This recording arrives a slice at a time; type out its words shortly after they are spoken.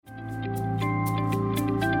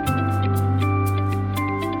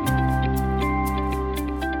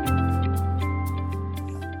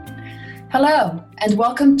Hello, and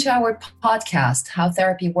welcome to our podcast, How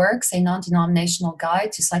Therapy Works, a non-denominational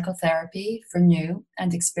guide to psychotherapy for new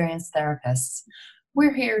and experienced therapists.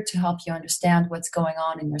 We're here to help you understand what's going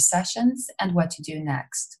on in your sessions and what to do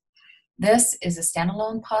next. This is a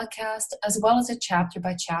standalone podcast, as well as a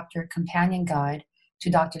chapter-by-chapter companion guide to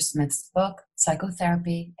Dr. Smith's book,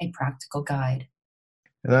 Psychotherapy, A Practical Guide.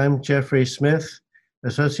 And I'm Jeffrey Smith,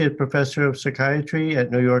 Associate Professor of Psychiatry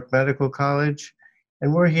at New York Medical College,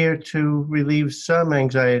 and we're here to relieve some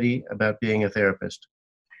anxiety about being a therapist.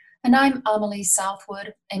 And I'm Amelie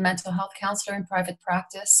Southwood, a mental health counselor in private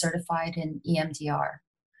practice, certified in EMDR.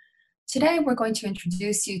 Today, we're going to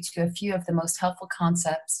introduce you to a few of the most helpful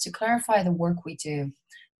concepts to clarify the work we do.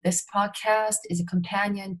 This podcast is a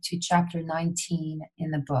companion to Chapter 19 in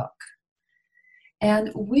the book.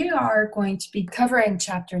 And we are going to be covering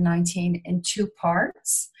Chapter 19 in two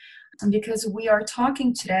parts, because we are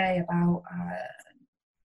talking today about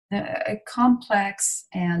a complex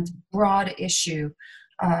and broad issue,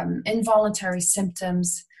 involuntary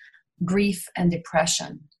symptoms, grief, and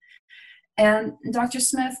depression. And Dr.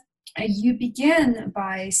 Smith, you begin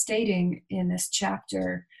by stating in this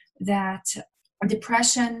chapter that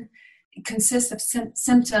depression consists of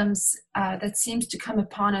symptoms that seems to come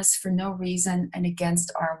upon us for no reason and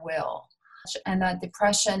against our will. And that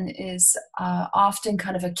depression is often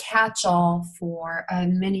kind of a catch-all for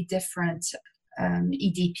many different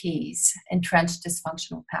EDPs, entrenched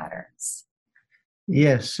dysfunctional patterns.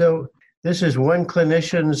 Yes, so this is one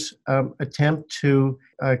clinician's attempt to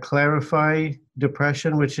clarify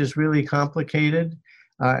depression, which is really complicated,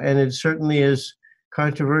 and it certainly is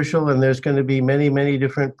controversial, and there's going to be many, many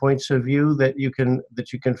different points of view that you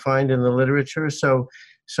can find in the literature. So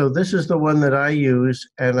this is the one that I use,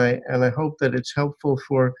 and I hope that it's helpful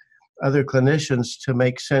for other clinicians to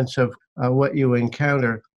make sense of what you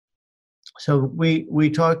encounter. So we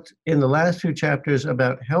talked in the last few chapters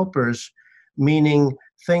about helpers, meaning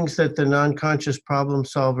things that the non-conscious problem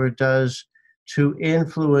solver does to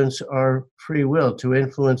influence our free will, to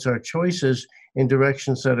influence our choices in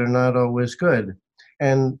directions that are not always good.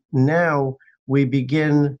 And now we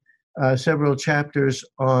begin several chapters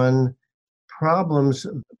on problems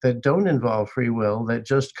that don't involve free will, that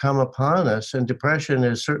just come upon us. And depression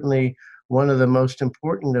is certainly one of the most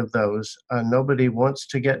important of those. Nobody wants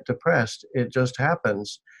to get depressed. It just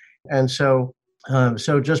happens. And so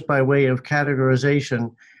just by way of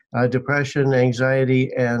categorization, depression,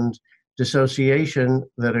 anxiety, and dissociation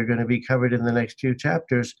that are going to be covered in the next few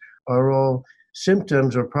chapters are all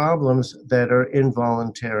symptoms or problems that are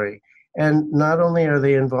involuntary. And not only are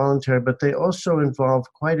they involuntary, but they also involve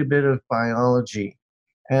quite a bit of biology.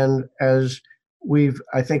 And as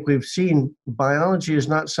I think we've seen, biology is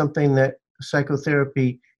not something that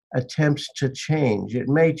psychotherapy attempts to change. It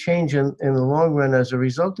may change in the long run as a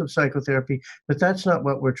result of psychotherapy, but that's not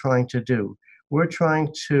what we're trying to do.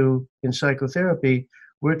 In psychotherapy,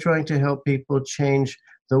 we're trying to help people change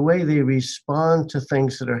the way they respond to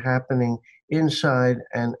things that are happening inside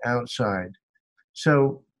and outside.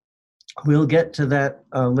 So we'll get to that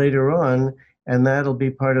later on, and that'll be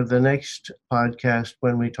part of the next podcast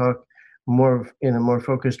when we talk in a more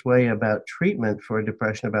focused way about treatment for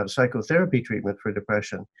depression, about psychotherapy treatment for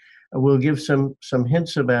depression. We'll give some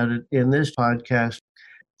hints about it in this podcast.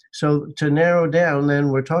 So to narrow down,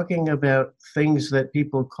 then, we're talking about things that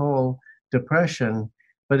people call depression,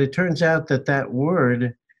 but it turns out that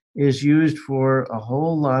word is used for a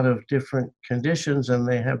whole lot of different conditions, and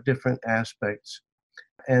they have different aspects.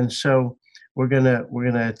 And so we're gonna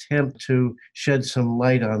attempt to shed some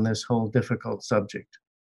light on this whole difficult subject.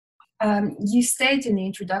 You state in the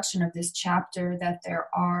introduction of this chapter that there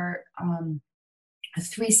are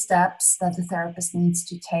 3 steps that the therapist needs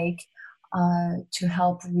to take to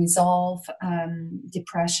help resolve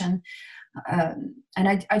depression.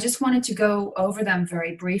 And I just wanted to go over them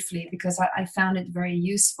very briefly because I found it very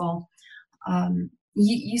useful.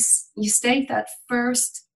 You state that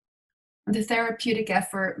first, the therapeutic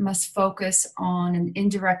effort must focus on an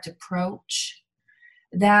indirect approach,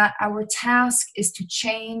 that our task is to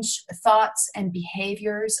change thoughts and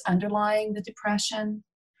behaviors underlying the depression,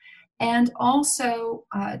 and also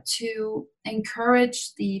to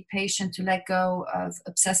encourage the patient to let go of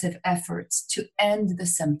obsessive efforts to end the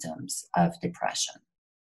symptoms of depression.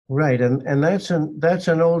 Right, and that's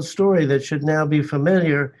an old story that should now be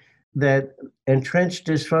familiar, that entrenched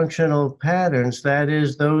dysfunctional patterns, that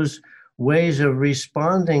is, those ways of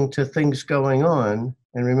responding to things going on,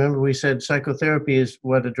 and remember we said psychotherapy is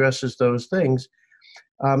what addresses those things,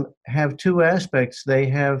 have 2 aspects. They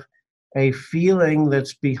have a feeling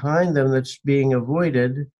that's behind them that's being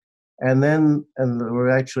avoided, and there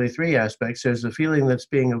were actually 3 aspects. There's the feeling that's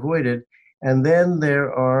being avoided, And then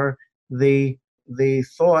there are the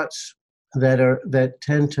thoughts that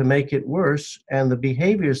tend to make it worse, and the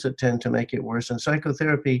behaviors that tend to make it worse. And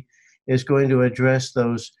psychotherapy is going to address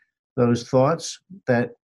those thoughts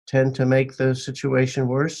that tend to make the situation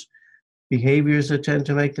worse, behaviors that tend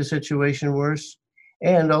to make the situation worse,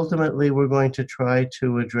 and ultimately we're going to try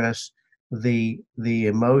to address the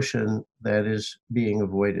emotion that is being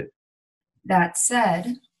avoided. That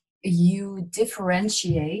said, you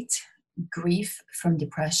differentiate grief from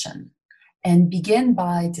depression and begin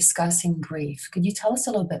by discussing grief. Could you tell us a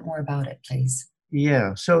little bit more about it, please?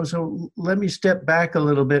 Yeah, so let me step back a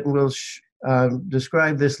little bit, and we'll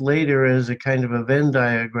describe this later as a kind of a Venn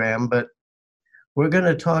diagram, but we're going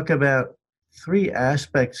to talk about three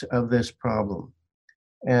aspects of this problem.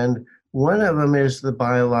 And one of them is the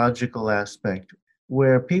biological aspect,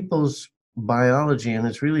 where people's biology, and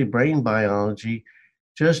it's really brain biology,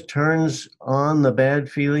 just turns on the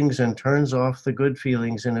bad feelings and turns off the good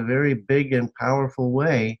feelings in a very big and powerful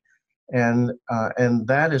way. And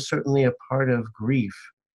that is certainly a part of grief,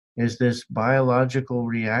 is this biological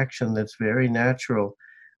reaction that's very natural.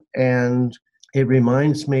 And it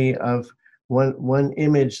reminds me of one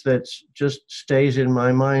image that just stays in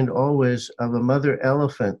my mind always, of a mother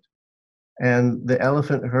elephant. And the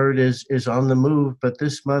elephant herd is on the move, but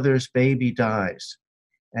this mother's baby dies.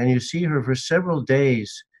 And you see her for several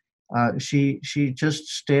days. She just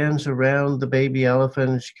stands around the baby elephant,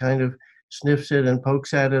 and she kind of sniffs it and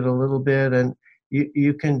pokes at it a little bit. And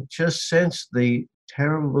you can just sense the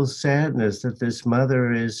terrible sadness that this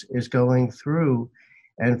mother is going through.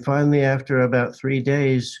 And finally, after about 3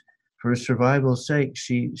 days, for survival's sake,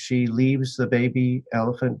 she leaves the baby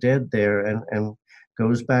elephant dead there and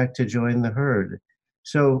goes back to join the herd.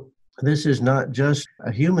 So this is not just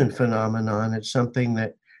a human phenomenon. It's something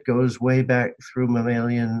that goes way back through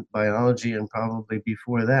mammalian biology and probably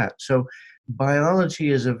before that. So biology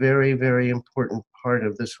is a very, very important part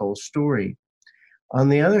of this whole story. On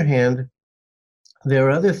the other hand, there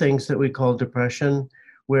are other things that we call depression,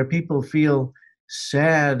 where people feel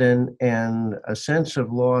sad and a sense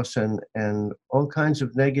of loss and all kinds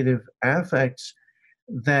of negative affects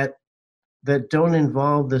that don't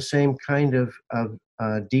involve the same kind of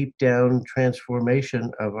deep down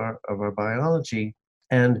transformation of our biology.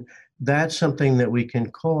 And that's something that we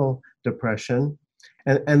can call depression.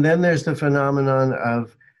 And then there's the phenomenon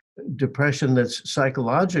of depression that's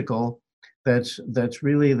psychological, that's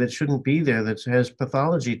really, that shouldn't be there, that has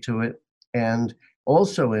pathology to it, and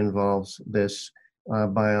also involves this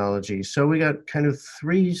biology. So we got kind of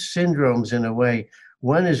three syndromes in a way.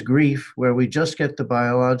 One is grief, where we just get the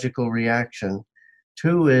biological reaction.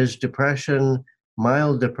 Two is depression,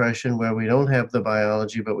 mild depression, where we don't have the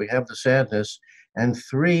biology, but we have the sadness. And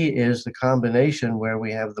three is the combination, where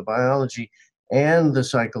we have the biology and the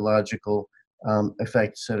psychological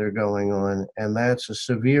effects that are going on. And that's a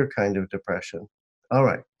severe kind of depression. All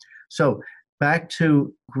right. So back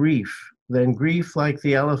to grief. Then grief, like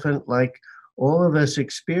the elephant, like all of us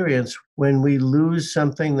experience when we lose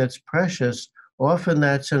something that's precious, often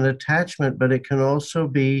that's an attachment, but it can also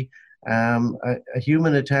be a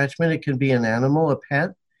human attachment. It can be an animal, a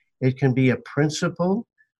pet. It can be a principle,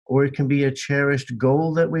 or it can be a cherished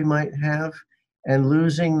goal that we might have. And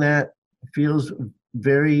losing that feels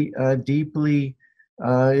very deeply,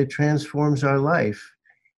 it transforms our life.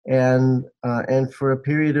 And for a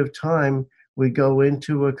period of time, we go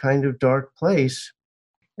into a kind of dark place,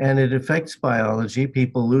 and it affects biology.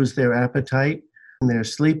 People lose their appetite, and their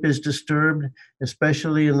sleep is disturbed,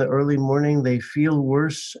 especially in the early morning. They feel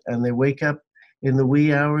worse, and they wake up in the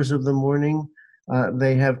wee hours of the morning.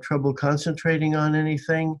 They have trouble concentrating on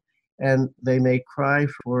anything, and they may cry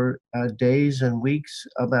for days and weeks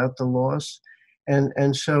about the loss.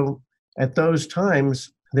 And so at those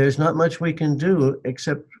times, there's not much we can do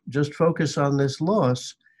except just focus on this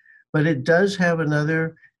loss. But it does have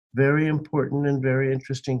another very important and very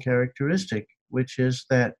interesting characteristic, which is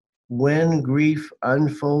that when grief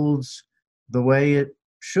unfolds the way it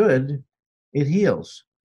should, it heals.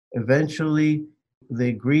 Eventually,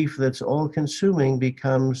 the grief that's all-consuming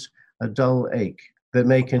becomes a dull ache that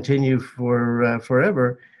may continue for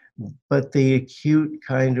forever, but the acute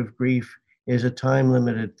kind of grief is a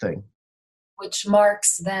time-limited thing. Which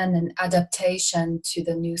marks then an adaptation to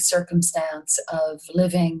the new circumstance of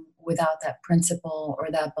living without that principal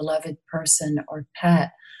or that beloved person or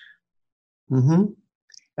pet. Mm-hmm.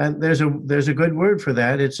 And there's a good word for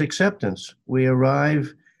that. It's acceptance. We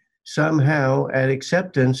arrive somehow at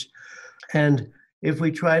acceptance. And if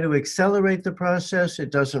we try to accelerate the process,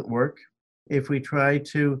 it doesn't work. If we try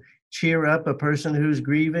to cheer up a person who's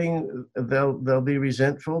grieving, they'll be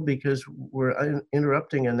resentful because we're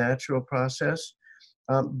interrupting a natural process.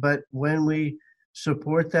 But when we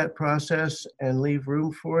support that process and leave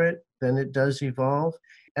room for it, then it does evolve.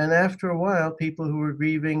 And after a while, people who are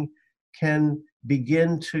grieving can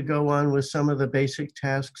begin to go on with some of the basic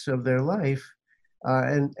tasks of their life.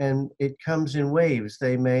 And it comes in waves.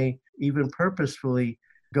 They may even purposefully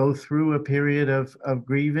go through a period of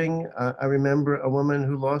grieving. I remember a woman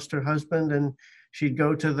who lost her husband, and she'd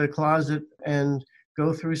go to the closet and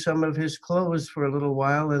go through some of his clothes for a little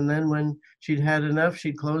while. And then when she'd had enough,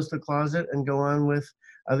 she'd close the closet and go on with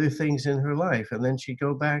other things in her life. And then she'd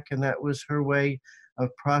go back, and that was her way of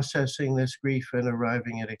processing this grief and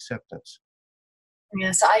arriving at acceptance.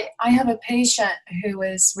 Yes, I have a patient who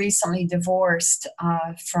was recently divorced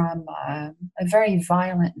from a very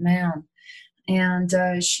violent man,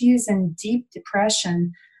 and she is in deep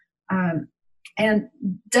depression, um, and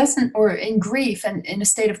doesn't, or in grief, and in a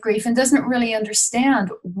state of grief, and doesn't really understand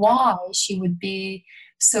why she would be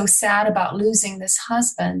so sad about losing this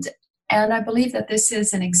husband. And I believe that this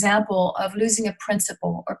is an example of losing a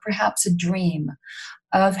principle or perhaps a dream,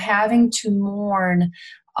 of having to mourn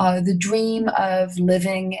the dream of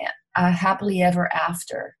living happily ever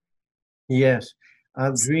after. Yes,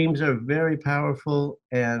 dreams are very powerful,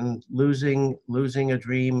 and losing a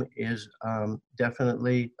dream is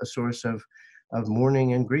definitely a source of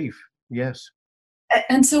mourning and grief. Yes.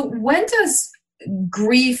 And so, when does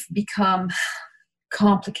grief become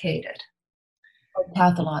complicated or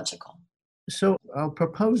pathological? So I'll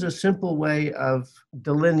propose a simple way of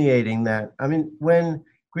delineating that. I mean, when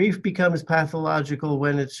grief becomes pathological,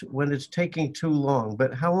 when it's taking too long,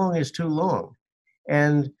 but how long is too long?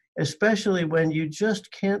 And especially when you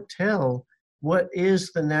just can't tell what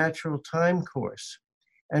is the natural time course.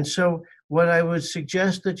 And so what I would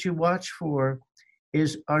suggest that you watch for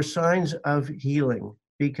are signs of healing,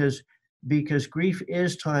 because grief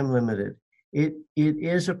is time limited. It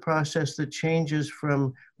is a process that changes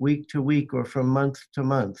from week to week or from month to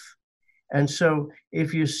month. And so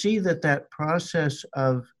if you see that process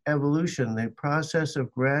of evolution, the process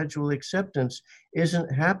of gradual acceptance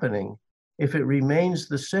isn't happening, if it remains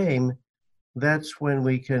the same, that's when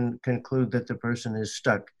we can conclude that the person is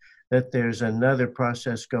stuck, that there's another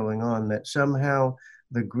process going on, that somehow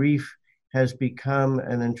the grief has become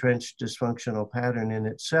an entrenched dysfunctional pattern in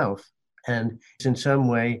itself. And in some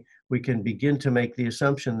way, we can begin to make the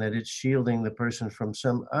assumption that it's shielding the person from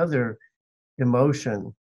some other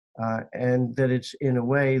emotion, and that it's in a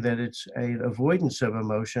way that it's an avoidance of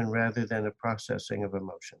emotion rather than a processing of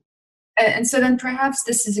emotion. And so then perhaps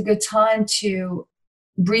this is a good time to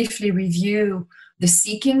briefly review the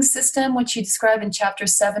seeking system, which you describe in chapter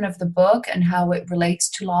 7 of the book, and how it relates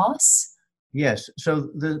to loss. Yes, so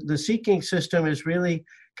the seeking system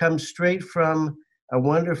comes straight from a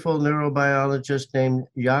wonderful neurobiologist named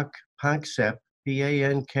Jaak Panksepp,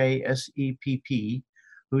 Panksepp,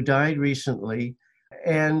 who died recently.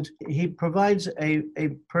 And he provides a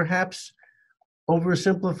perhaps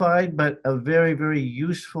oversimplified, but a very, very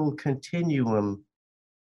useful continuum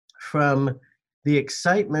from the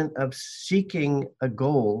excitement of seeking a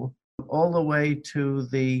goal all the way to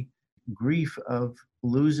the grief of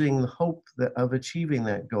losing the hope of achieving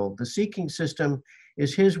that goal. The seeking system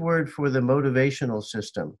is his word for the motivational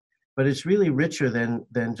system, but it's really richer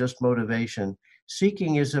than just motivation.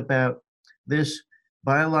 Seeking is about this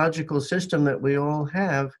biological system that we all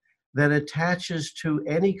have that attaches to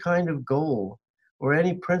any kind of goal or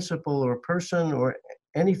any principle or person or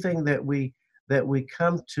anything that we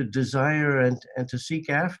come to desire and to seek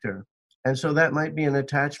after. And so that might be an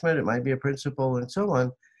attachment, it might be a principle, and so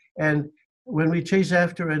on. And when we chase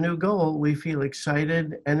after a new goal, we feel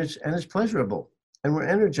excited, and it's pleasurable, and we're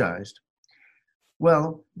energized.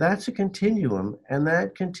 Well, that's a continuum, and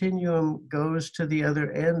that continuum goes to the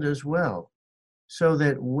other end as well. So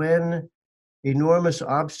that when enormous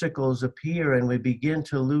obstacles appear and we begin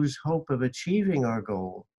to lose hope of achieving our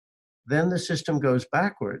goal, then the system goes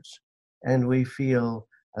backwards, and we feel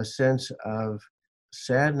a sense of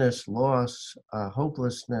sadness, loss,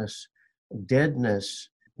 hopelessness, deadness,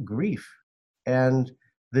 grief. And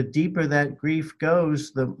the deeper that grief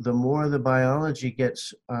goes, the more the biology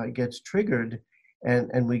gets triggered,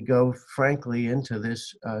 and we go frankly into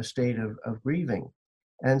this state of grieving.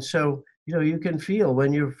 And so, you can feel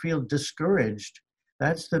when you feel discouraged,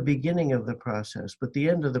 that's the beginning of the process, but the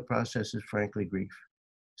end of the process is frankly grief.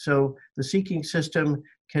 So the seeking system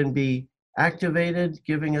can be activated,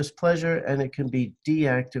 giving us pleasure, and it can be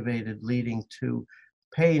deactivated, leading to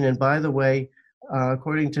pain. And by the way,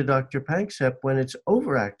 according to Dr. Panksepp, when it's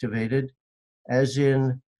overactivated, as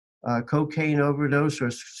in cocaine overdose or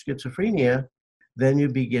schizophrenia, then you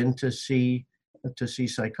begin to see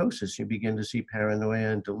psychosis. You begin to see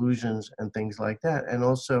paranoia and delusions and things like that. And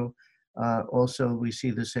also we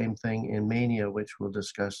see the same thing in mania, which we'll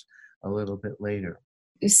discuss a little bit later.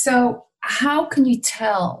 So, how can you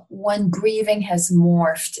tell when grieving has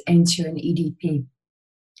morphed into an EDP?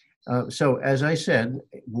 So, as I said,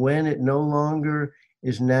 when it no longer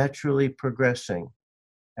is naturally progressing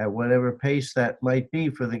at whatever pace that might be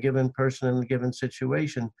for the given person in the given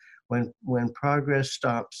situation, when progress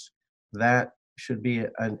stops, that should be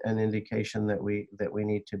an indication that we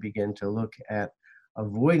need to begin to look at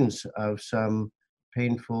avoidance of some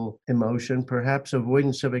painful emotion, perhaps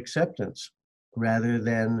avoidance of acceptance rather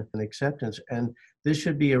than an acceptance. And this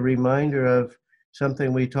should be a reminder of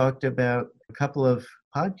something we talked about a couple of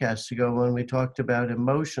podcasts ago when we talked about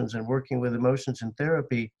emotions and working with emotions in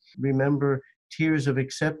therapy. Remember tears of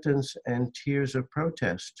acceptance and tears of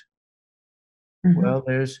protest. Mm-hmm. Well,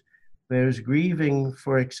 there's grieving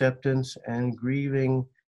for acceptance and grieving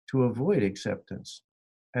to avoid acceptance.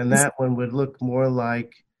 And that one would look more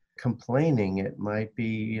like complaining. It might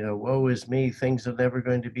be, woe is me, things are never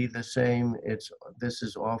going to be the same. This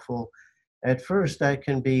is awful. At first, that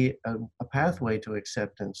can be a pathway to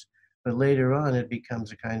acceptance, but later on, it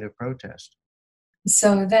becomes a kind of protest.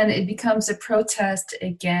 So then it becomes a protest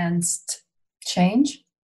against change?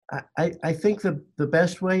 I think the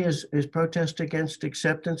best way is protest against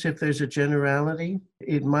acceptance if there's a generality.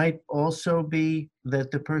 It might also be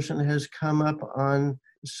that the person has come up on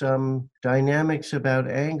some dynamics about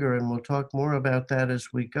anger, and we'll talk more about that as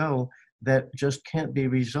we go, that just can't be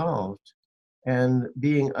resolved. And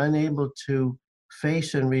being unable to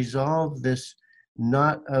face and resolve this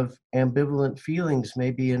knot of ambivalent feelings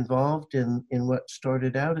may be involved in what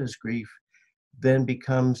started out as grief, then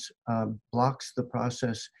becomes, blocks the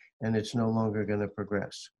process, and it's no longer going to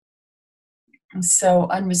progress. So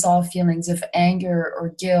unresolved feelings of anger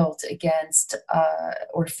or guilt against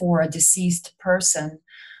or for a deceased person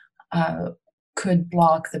could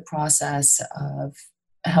block the process of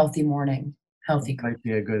healthy mourning, healthy grief. Might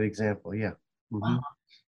be a good example, yeah. Mm-hmm.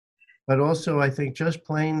 But also, I think just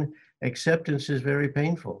plain acceptance is very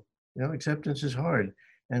painful. Acceptance is hard.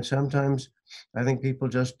 And sometimes I think people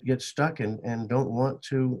just get stuck and don't want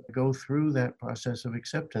to go through that process of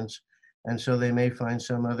acceptance. And so they may find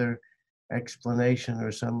some other explanation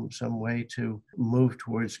or some way to move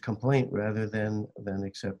towards complaint rather than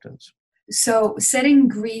acceptance. So setting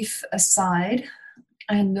grief aside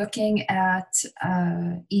and looking at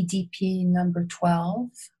EDP number 12,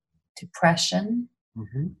 depression.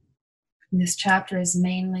 Mm-hmm. This chapter is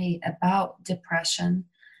mainly about depression.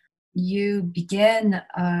 You begin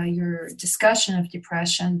your discussion of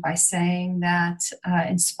depression by saying that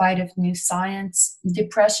in spite of new science,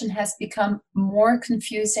 depression has become more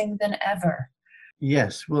confusing than ever.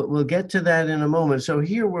 Yes, we'll get to that in a moment. So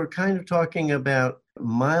here we're kind of talking about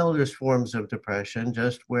milder forms of depression,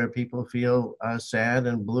 just where people feel sad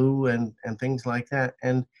and blue and things like that,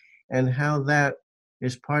 and how that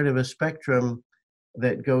is part of a spectrum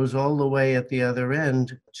that goes all the way at the other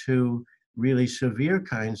end to really severe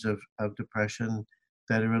kinds of depression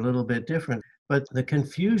that are a little bit different. But the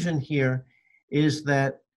confusion here is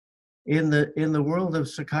that in the world of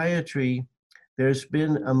psychiatry, there's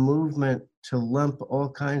been a movement to lump all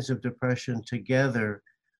kinds of depression together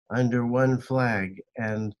under one flag.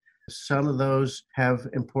 And some of those have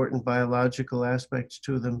important biological aspects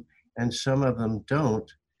to them, and some of them don't.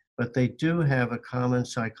 But they do have a common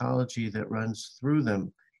psychology that runs through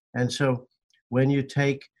them. And so when you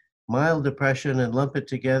take mild depression and lump it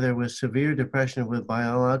together with severe depression with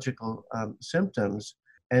biological symptoms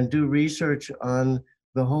and do research on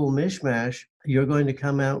the whole mishmash, you're going to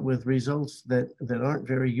come out with results that aren't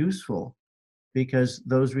very useful, because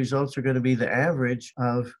those results are going to be the average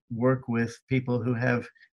of work with people who have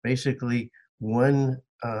basically one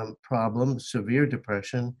problem, severe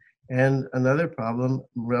depression, and another problem,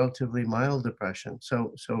 relatively mild depression.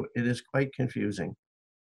 So it is quite confusing.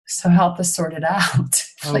 So help us sort it out,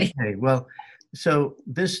 please. Okay, well, so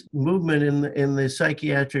this movement in the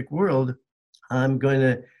psychiatric world, I'm going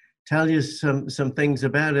to tell you some things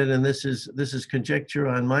about it, and this is conjecture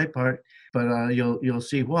on my part, but you'll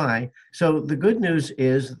see why. So the good news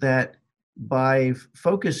is that by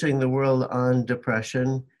focusing the world on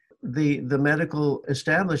depression, the medical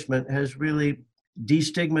establishment has really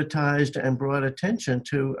destigmatized and brought attention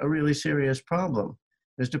to a really serious problem.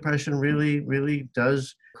 Because depression really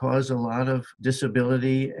does cause a lot of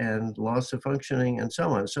disability and loss of functioning and so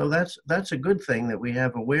on. So that's a good thing that we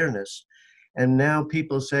have awareness. And now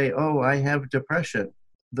people say, oh, I have depression.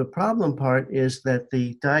 The problem part is that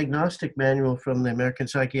the diagnostic manual from the American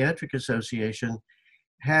Psychiatric Association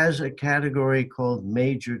has a category called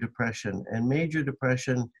major depression, and major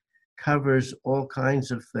depression covers all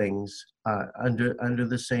kinds of things under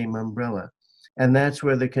the same umbrella. And that's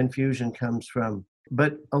where the confusion comes from.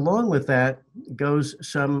 But along with that goes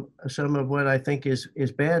some of what I think is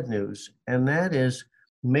bad news, and that is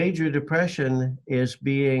major depression is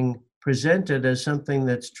being presented as something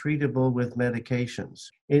that's treatable with medications.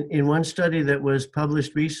 In one study that was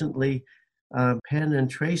published recently, Penn and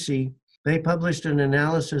Tracy, they published an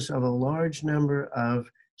analysis of a large number of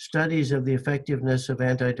studies of the effectiveness of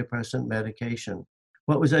antidepressant medication.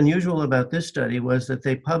 What was unusual about this study was that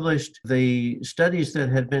they published the studies that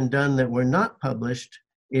had been done that were not published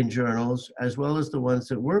in journals, as well as the ones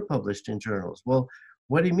that were published in journals. Well,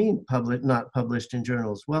 what do you mean not published in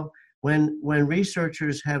journals? Well, when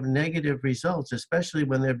researchers have negative results, especially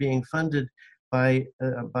when they're being funded by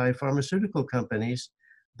pharmaceutical companies,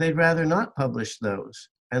 they'd rather not publish those,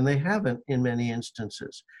 and they haven't in many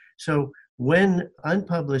instances. So when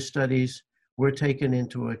unpublished studies were taken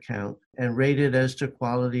into account and rated as to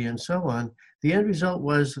quality and so on, the end result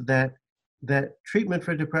was that treatment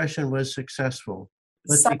for depression was successful.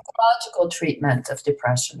 Psychological treatment of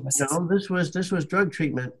depression was successful. No, this was drug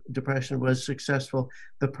treatment. Depression was successful.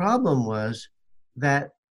 The problem was that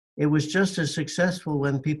it was just as successful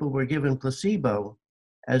when people were given placebo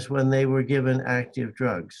as when they were given active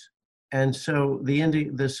drugs. And so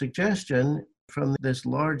the suggestion from this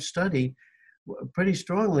large study pretty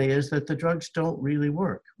strongly is that the drugs don't really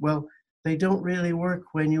work. Well, they don't really work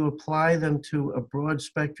when you apply them to a broad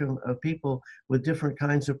spectrum of people with different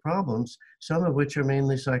kinds of problems, some of which are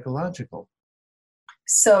mainly psychological.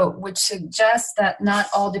 So, which suggests that not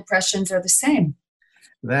all depressions are the same.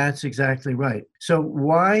 That's exactly right. So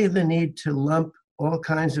why the need to lump all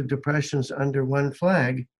kinds of depressions under one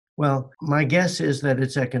flag? Well, my guess is that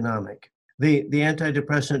it's economic. The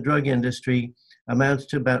antidepressant drug industry amounts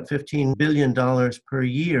to about $15 billion per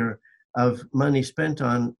year of money spent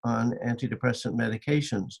on antidepressant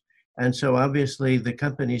medications. And so obviously the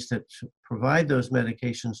companies that provide those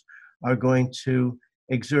medications are going to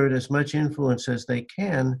exert as much influence as they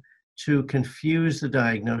can to confuse the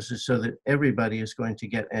diagnosis so that everybody is going to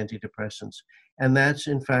get antidepressants. And that's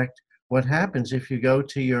in fact what happens if you go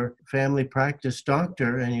to your family practice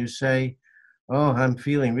doctor and you say, oh, I'm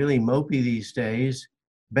feeling really mopey these days.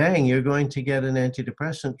 Bang, you're going to get an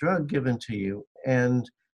antidepressant drug given to you. And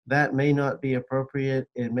that may not be appropriate.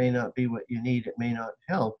 It may not be what you need. It may not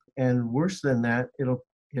help. And worse than that,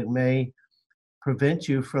 it may prevent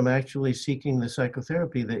you from actually seeking the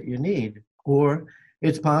psychotherapy that you need. Or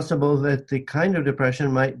it's possible that the kind of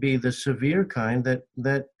depression might be the severe kind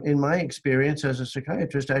that in my experience as a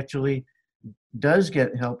psychiatrist actually does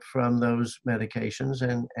get help from those medications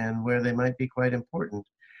and where they might be quite important.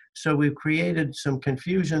 So we've created some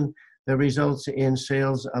confusion that results in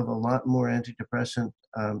sales of a lot more antidepressant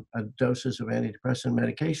doses of antidepressant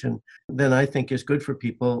medication than I think is good for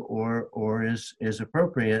people or is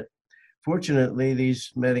appropriate. Fortunately,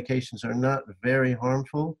 these medications are not very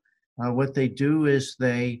harmful. What they do is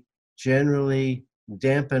they generally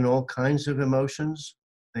dampen all kinds of emotions.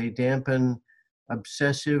 They dampen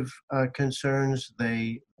obsessive concerns.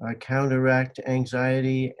 They counteract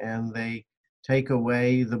anxiety, and they take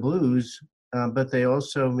away the blues. But they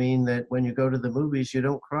also mean that when you go to the movies, you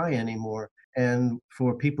don't cry anymore. And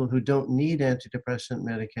for people who don't need antidepressant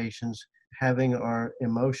medications, having our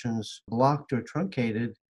emotions blocked or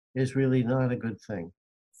truncated is really not a good thing.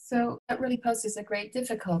 So that really poses a great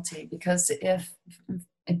difficulty, because if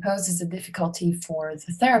it poses a difficulty for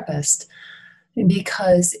the therapist,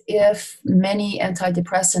 because if many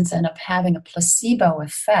antidepressants end up having a placebo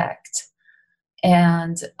effect,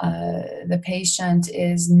 and the patient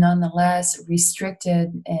is nonetheless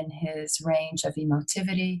restricted in his range of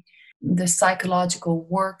emotivity, the psychological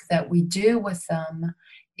work that we do with them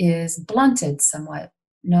is blunted somewhat,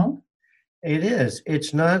 no? It is.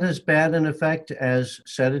 It's not as bad an effect as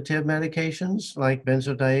sedative medications like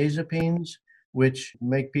benzodiazepines, which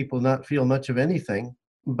make people not feel much of anything.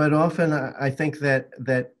 But often I think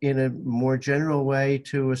that in a more general way,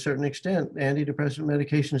 to a certain extent, antidepressant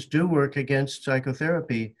medications do work against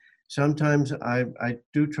psychotherapy. Sometimes I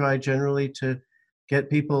do try generally to get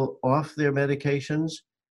people off their medications.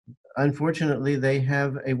 Unfortunately, they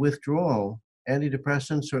have a withdrawal.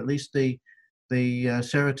 Antidepressants, or at least the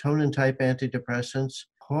serotonin type antidepressants,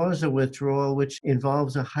 cause a withdrawal which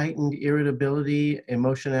involves a heightened irritability,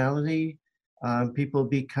 emotionality. People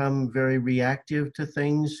become very reactive to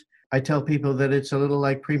things. I tell people that it's a little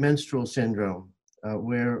like premenstrual syndrome,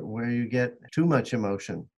 where you get too much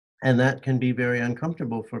emotion. And that can be very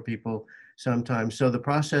uncomfortable for people sometimes. So the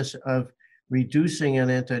process of reducing an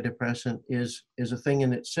antidepressant is a thing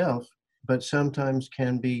in itself, but sometimes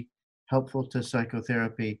can be helpful to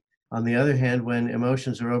psychotherapy. On the other hand, when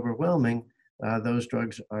emotions are overwhelming, those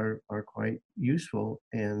drugs are quite useful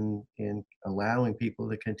in allowing people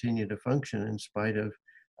to continue to function in spite of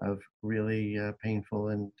really painful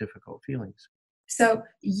and difficult feelings. So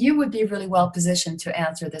you would be really well positioned to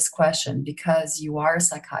answer this question because you are a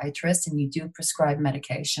psychiatrist and you do prescribe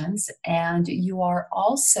medications, and you are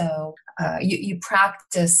also you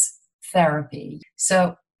practice therapy.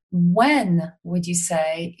 So when would you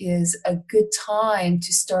say is a good time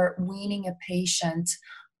to start weaning a patient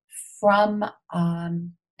from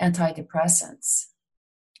antidepressants,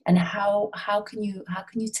 and how can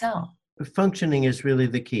you tell? Functioning is really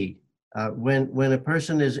the key. When a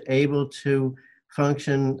person is able to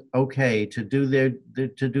function okay, to do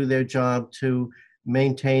their job, to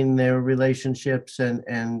maintain their relationships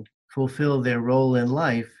and fulfill their role in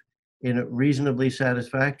life in a reasonably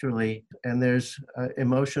satisfactorily, and there's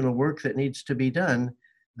emotional work that needs to be done,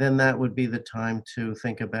 then that would be the time to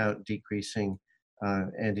think about decreasing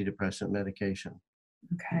antidepressant medication.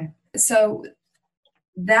 Okay. So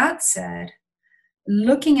that said,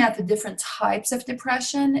 looking at the different types of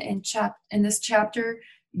depression in this chapter,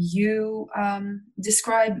 you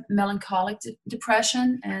describe melancholic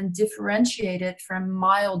depression and differentiate it from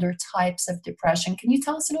milder types of depression. Can you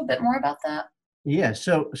tell us a little bit more about that? Yeah,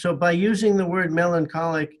 so by using the word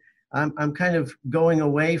melancholic, I'm kind of going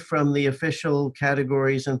away from the official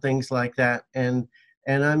categories and things like that, and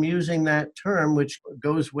I'm using that term, which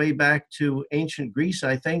goes way back to ancient Greece,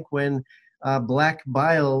 I think, when black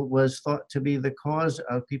bile was thought to be the cause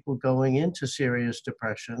of people going into serious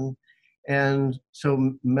depression, and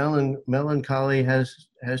so melancholy has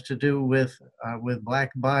to do with black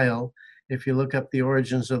bile. If you look up the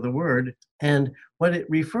origins of the word, and what it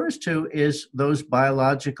refers to is those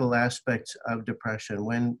biological aspects of depression.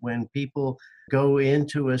 When people go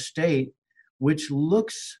into a state which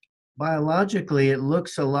looks biologically, it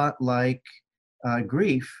looks a lot like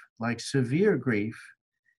grief, like severe grief,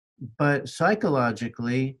 but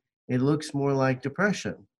psychologically, it looks more like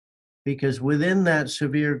depression because within that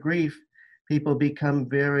severe grief, people become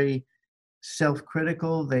very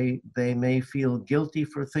self-critical. They may feel guilty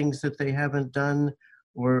for things that they haven't done,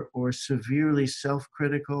 or severely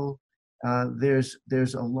self-critical. There's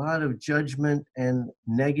a lot of judgment and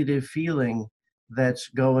negative feeling that's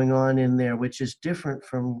going on in there, which is different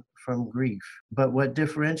from grief. But what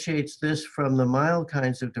differentiates this from the mild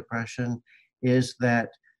kinds of depression is that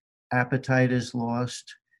appetite is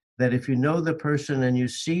lost, that if you know the person and you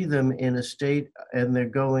see them in a state and they're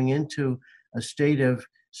going into a state of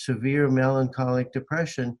severe melancholic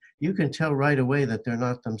depression, you can tell right away that they're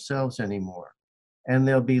not themselves anymore. And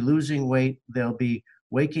they'll be losing weight, they'll be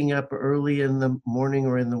waking up early in the morning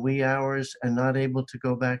or in the wee hours and not able to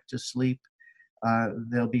go back to sleep.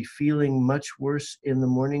 They'll be feeling much worse in the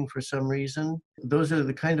morning for some reason. Those are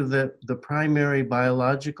the kind of the primary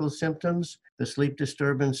biological symptoms. The sleep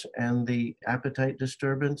disturbance and the appetite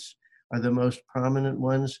disturbance are the most prominent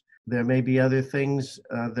ones. There may be other things.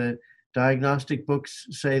 The diagnostic books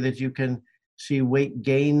say that you can see weight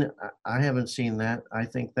gain. I haven't seen that. I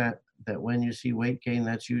think that when you see weight gain,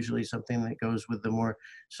 that's usually something that goes with the more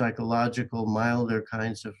psychological, milder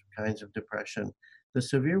kinds of depression. The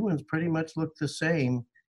severe ones pretty much look the same,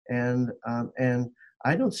 and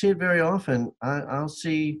I don't see it very often. I'll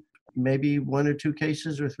see maybe one or two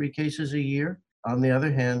cases or three cases a year. On the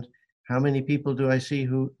other hand, how many people do I see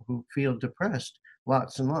who feel depressed?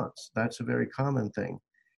 Lots and lots. That's a very common thing.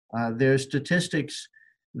 There's statistics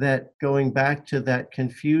that going back to that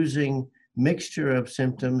confusing mixture of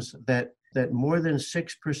symptoms that more than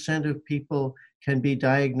 6% of people can be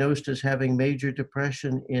diagnosed as having major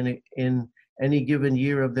depression in any given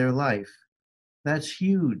year of their life. That's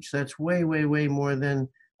huge. That's way, way, way more than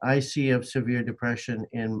I see of severe depression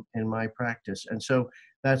in my practice. And so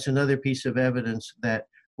that's another piece of evidence that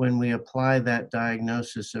when we apply that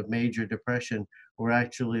diagnosis of major depression, we're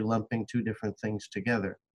actually lumping two different things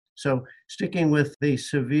together. So sticking with the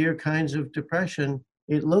severe kinds of depression,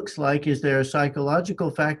 it looks like is there are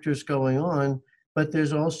psychological factors going on, but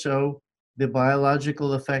there's also the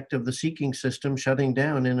biological effect of the seeking system shutting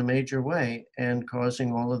down in a major way and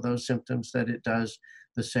causing all of those symptoms that it does,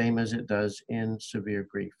 the same as it does in severe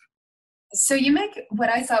grief. So you make what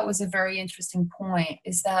I thought was a very interesting point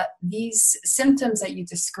is that these symptoms that you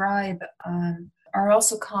describe are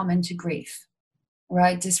also common to grief,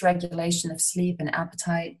 right? Dysregulation of sleep and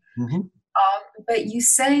appetite. Mm-hmm. But you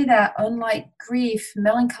say that unlike grief,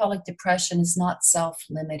 melancholic depression is not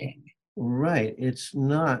self-limiting. Right. It's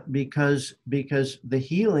not because the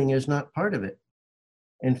healing is not part of it.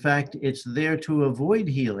 In fact, it's there to avoid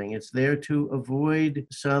healing. It's there to avoid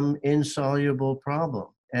some insoluble problem.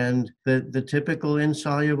 And the typical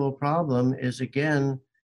insoluble problem is, again,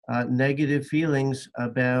 negative feelings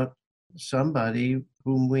about somebody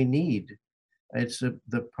whom we need. It's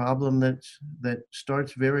the problem that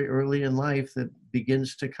starts very early in life that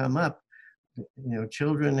begins to come up.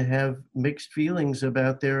 Children have mixed feelings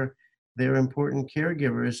about their important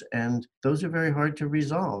caregivers, and those are very hard to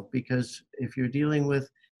resolve, because if you're dealing with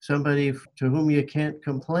somebody to whom you can't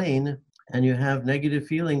complain and you have negative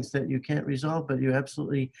feelings that you can't resolve, but you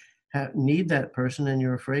absolutely need that person and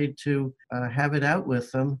you're afraid to have it out with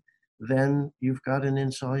them, then you've got an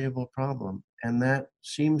insoluble problem. And that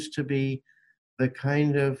seems to be the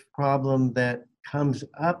kind of problem that comes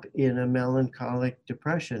up in a melancholic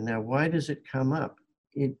depression. Now, why does it come up?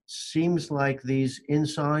 It seems like these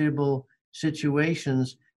insoluble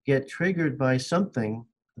situations get triggered by something.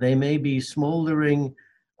 They may be smoldering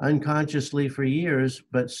unconsciously for years,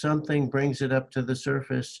 but something brings it up to the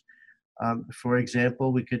surface. For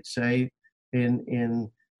example, we could say in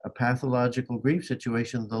a pathological grief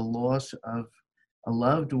situation, the loss of a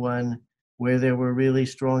loved one where there were really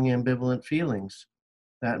strong ambivalent feelings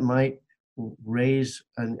that might raise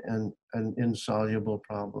an insoluble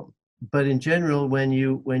problem. But in general, when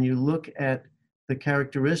you look at the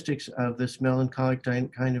characteristics of this melancholic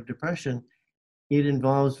kind of depression, it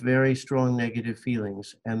involves very strong negative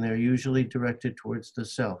feelings, and they're usually directed towards the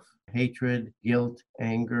self. Hatred, guilt,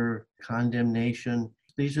 anger, condemnation.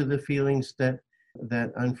 These are the feelings that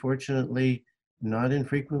unfortunately not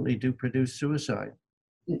infrequently do produce suicide.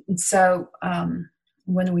 So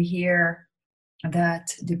when we hear that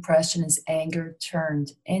depression is anger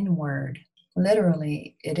turned inward,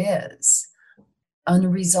 literally it is.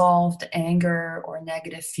 Unresolved anger or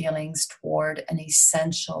negative feelings toward an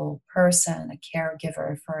essential person, a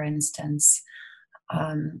caregiver, for instance,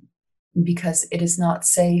 because it is not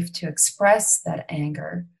safe to express that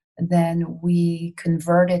anger, then we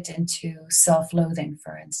convert it into self-loathing,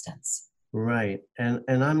 for instance. Right. And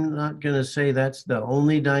I'm not going to say that's the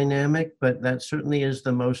only dynamic, but that certainly is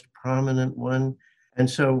the most prominent one. And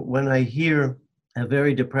so when I hear a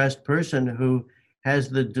very depressed person who has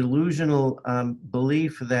the delusional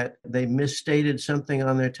belief that they misstated something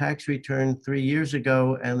on their tax return 3 years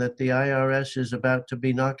ago and that the IRS is about to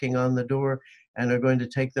be knocking on the door and are going to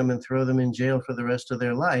take them and throw them in jail for the rest of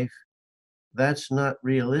their life, that's not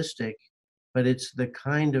realistic. But it's the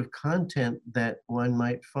kind of content that one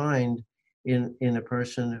might find in a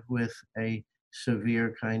person with a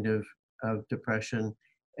severe kind of depression.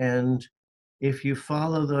 And if you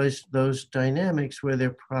follow those dynamics, where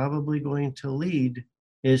they're probably going to lead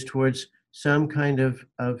is towards some kind of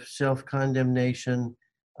self-condemnation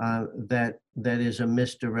that is a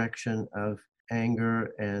misdirection of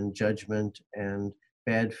anger and judgment and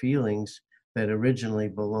bad feelings that originally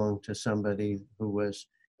belonged to somebody who was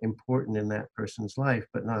important in that person's life,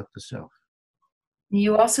 but not the self.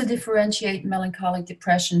 You also differentiate melancholic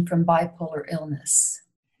depression from bipolar illness.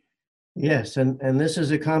 Yes, and this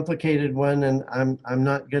is a complicated one, and I'm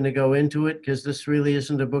not going to go into it because this really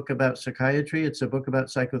isn't a book about psychiatry. It's a book about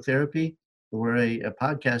psychotherapy. We're a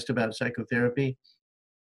podcast about psychotherapy,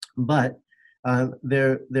 but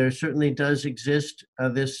there certainly does exist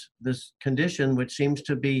this condition, which seems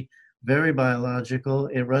to be very biological.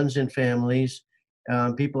 It runs in families.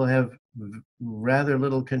 People have rather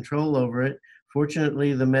little control over it.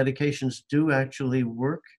 Fortunately, the medications do actually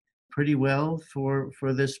work pretty well for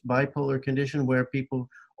this bipolar condition, where people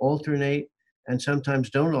alternate and sometimes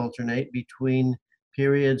don't alternate between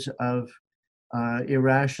periods of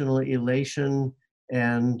irrational elation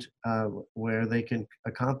and where they can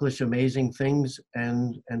accomplish amazing things,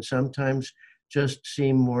 and sometimes just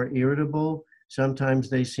seem more irritable. Sometimes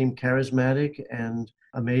they seem charismatic and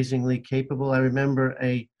amazingly capable. I remember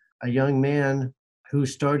a young man who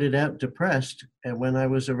started out depressed, and when I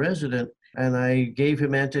was a resident, and I gave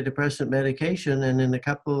him antidepressant medication, and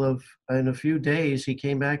in a few days, he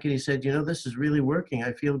came back and he said, this is really working.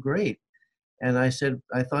 I feel great. And I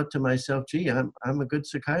thought to myself, gee, I'm a good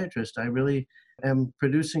psychiatrist. I really am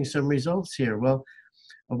producing some results here. Well,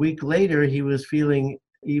 a week later, he was feeling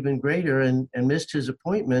even greater and missed his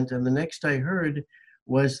appointment. And the next I heard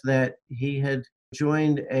was that he had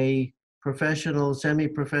joined a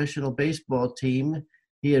semi-professional baseball team.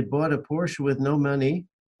 He had bought a Porsche with no money,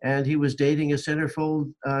 and he was dating a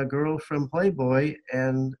centerfold girl from Playboy,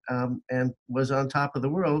 and was on top of the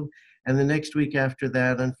world. And the next week after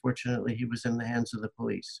that, unfortunately, he was in the hands of the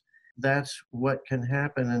police. That's what can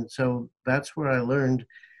happen. And so that's where I learned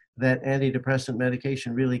that antidepressant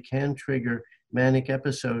medication really can trigger manic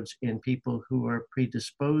episodes in people who are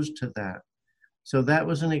predisposed to that. So that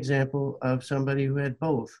was an example of somebody who had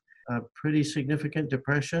both a pretty significant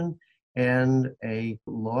depression and a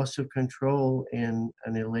loss of control in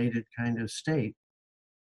an elated kind of state.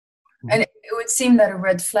 And it would seem that a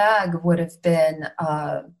red flag would have been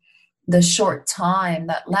the short time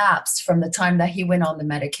that lapsed from the time that he went on the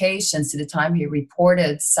medications to the time he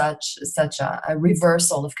reported such a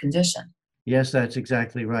reversal of condition. Yes, that's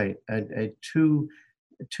exactly right. A too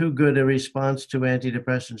good a response to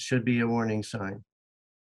antidepressants should be a warning sign.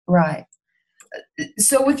 Right.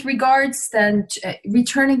 So with regards then,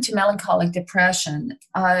 returning to melancholic depression,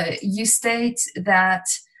 you state that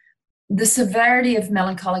the severity of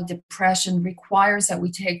melancholic depression requires that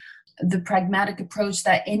we take the pragmatic approach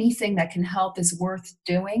that anything that can help is worth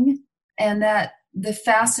doing, and that the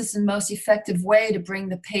fastest and most effective way to bring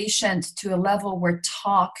the patient to a level where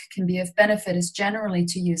talk can be of benefit is generally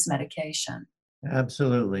to use medication.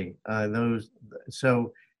 Absolutely.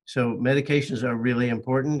 So medications are really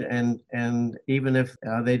important, and even if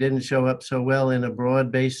they didn't show up so well in a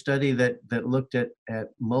broad-based study that looked at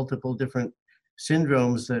multiple different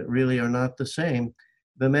syndromes that really are not the same,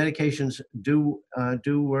 the medications do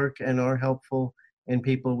work and are helpful in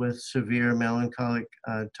people with severe melancholic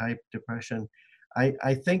type depression.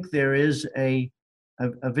 I think there is a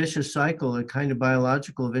vicious cycle, a kind of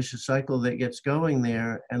biological vicious cycle that gets going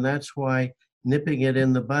there, and that's why nipping it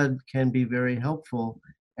in the bud can be very helpful.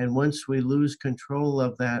 And once we lose control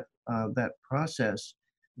of that process,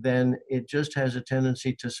 then it just has a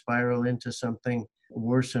tendency to spiral into something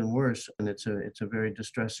worse and worse, and it's a very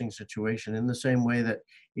distressing situation. In the same way that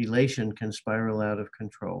elation can spiral out of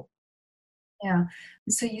control. Yeah.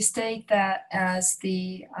 So you state that as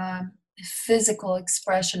the physical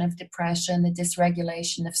expression of depression, the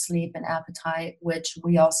dysregulation of sleep and appetite, which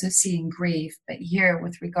we also see in grief, but here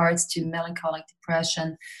with regards to melancholic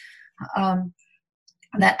depression,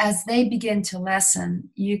 that as they begin to lessen,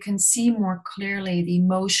 you can see more clearly the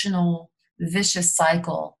emotional vicious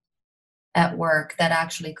cycle at work that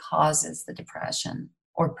actually causes the depression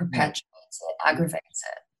or perpetuates it, aggravates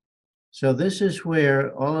it. So this is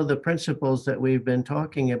where all of the principles that we've been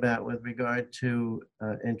talking about with regard to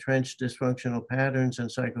entrenched dysfunctional patterns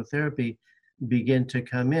and psychotherapy begin to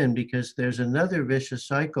come in, because there's another vicious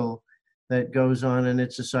cycle that goes on, and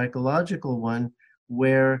it's a psychological one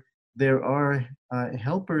where there are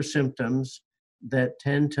helper symptoms that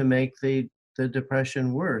tend to make the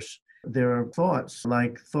depression worse. There are thoughts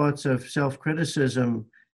like thoughts of self-criticism,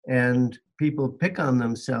 and people pick on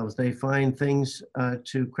themselves. They find things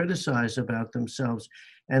to criticize about themselves,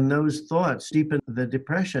 and those thoughts deepen the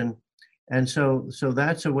depression. And so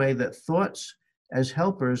that's a way that thoughts as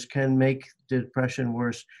helpers can make depression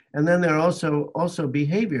worse. And then there are also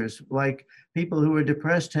behaviors, like people who are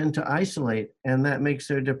depressed tend to isolate, and that makes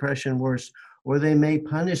their depression worse. Or they may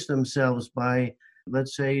punish themselves by,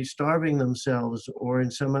 let's say, starving themselves or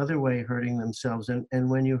in some other way hurting themselves. And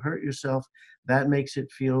when you hurt yourself, that makes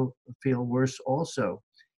it feel worse also.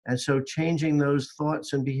 And so changing those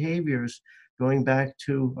thoughts and behaviors, going back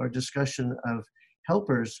to our discussion of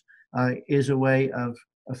helpers, is a way of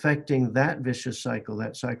affecting that vicious cycle,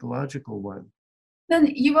 that psychological one. Then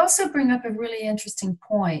you also bring up a really interesting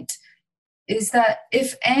point, is that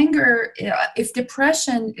if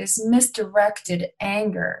depression is misdirected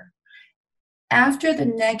anger, after the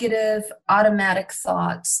negative automatic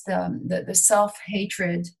thoughts, the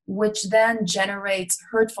self-hatred, which then generates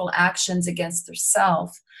hurtful actions against the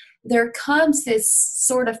self, there comes this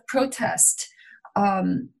sort of protest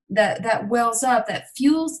that wells up, that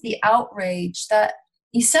fuels the outrage that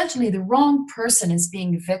essentially the wrong person is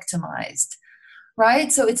being victimized,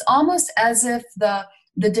 right? So it's almost as if the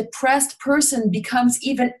depressed person becomes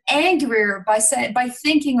even angrier by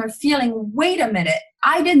thinking or feeling, wait a minute,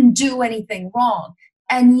 I didn't do anything wrong.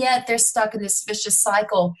 And yet they're stuck in this vicious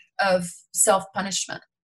cycle of self-punishment.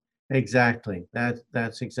 Exactly.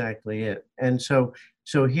 That's exactly it. And so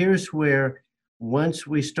here's where, once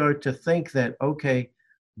we start to think that, okay,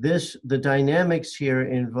 the dynamics here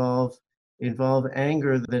involve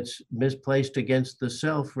anger that's misplaced against the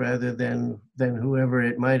self rather than whoever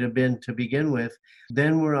it might have been to begin with,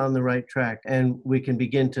 then we're on the right track. And we can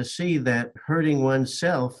begin to see that hurting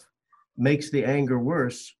oneself makes the anger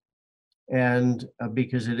worse. And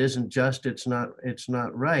because it isn't just, it's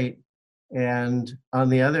not right. And on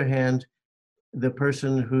the other hand, the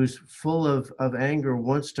person who's full of anger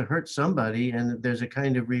wants to hurt somebody, and there's a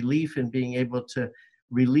kind of relief in being able to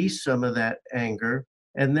release some of that anger.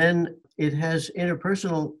 And then it has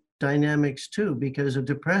interpersonal dynamics too, because a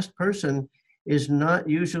depressed person is not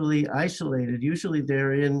usually isolated. Usually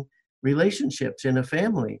they're in relationships, in a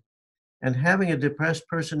family. And having a depressed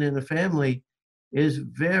person in a family is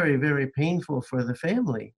very, very painful for the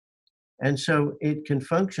family. And so it can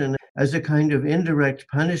function as a kind of indirect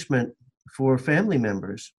punishment for family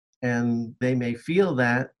members. And they may feel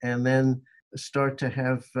that and then start to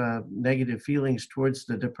have negative feelings towards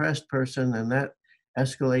the depressed person, and that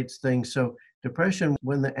escalates things. So depression,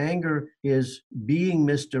 when the anger is being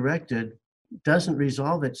misdirected, doesn't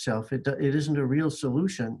resolve itself. It isn't a real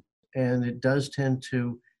solution, and it does tend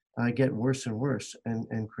to get worse and worse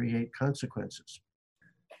and create consequences.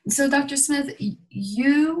 So, Dr. Smith,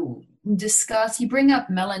 you bring up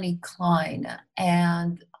Melanie Klein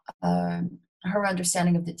and her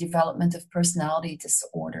understanding of the development of personality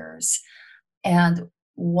disorders and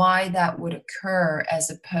why that would occur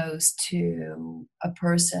as opposed to a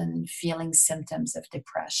person feeling symptoms of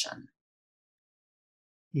depression.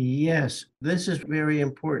 Yes, this is very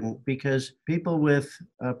important because people with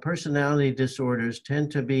personality disorders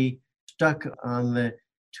tend to be stuck on the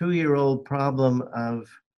 2-year-old problem of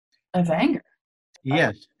anger.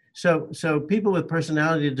 Yes. So people with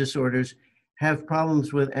personality disorders have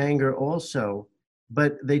problems with anger also,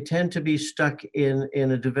 but they tend to be stuck in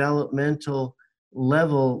a developmental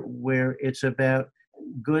level where it's about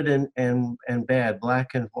good and bad,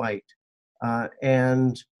 black and white.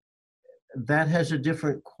 And that has a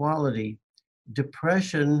different quality.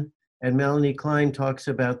 Depression, and Melanie Klein talks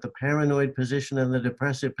about the paranoid position and the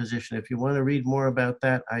depressive position. If you want to read more about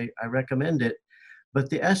that, I recommend it. But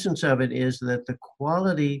the essence of it is that the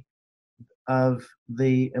quality of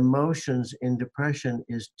the emotions in depression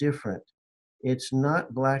is different. It's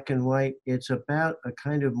not black and white. It's about a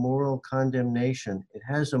kind of moral condemnation. It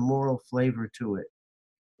has a moral flavor to it.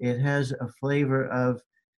 It has a flavor of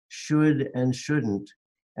should and shouldn't.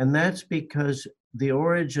 And that's because the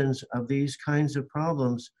origins of these kinds of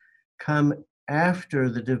problems come after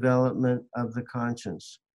the development of the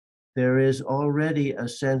conscience. There is already a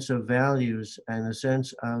sense of values and a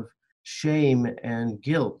sense of shame and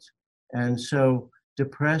guilt. And so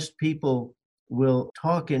depressed people will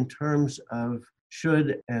talk in terms of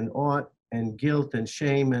should and ought and guilt and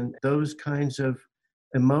shame and those kinds of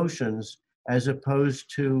emotions, as opposed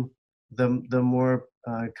to the more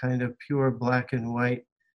kind of pure black and white,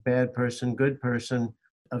 bad person, good person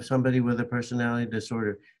of somebody with a personality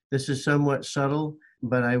disorder. This is somewhat subtle,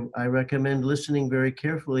 but I recommend listening very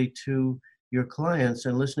carefully to your clients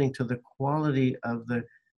and listening to the quality of the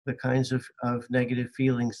kinds of negative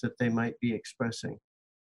feelings that they might be expressing.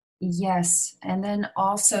 Yes. And then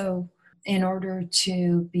also, in order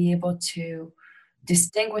to be able to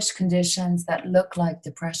distinguish conditions that look like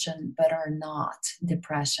depression but are not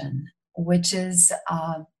depression, which is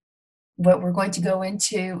what we're going to go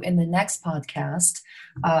into in the next podcast,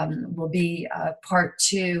 will be part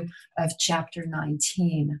 2 of chapter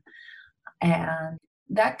 19. And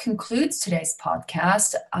that concludes today's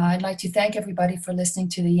podcast. I'd like to thank everybody for listening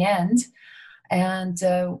to the end. And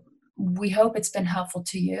we hope it's been helpful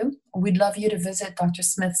to you. We'd love you to visit Dr.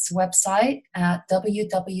 Smith's website at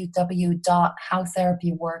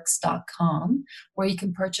www.howtherapyworks.com, where you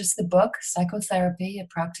can purchase the book, Psychotherapy, A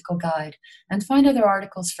Practical Guide, and find other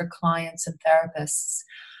articles for clients and therapists.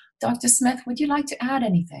 Dr. Smith, would you like to add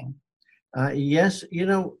anything? Yes,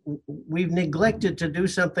 we've neglected to do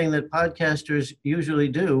something that podcasters usually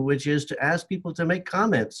do, which is to ask people to make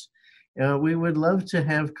comments. We would love to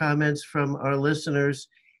have comments from our listeners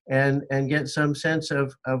and get some sense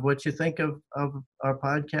of what you think of our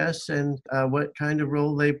podcasts and what kind of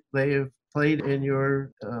role they have played in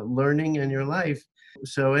your learning and your life.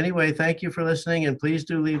 So anyway, thank you for listening, and please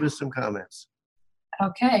do leave us some comments.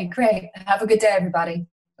 Okay, great. Have a good day, everybody.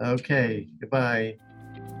 Okay, goodbye.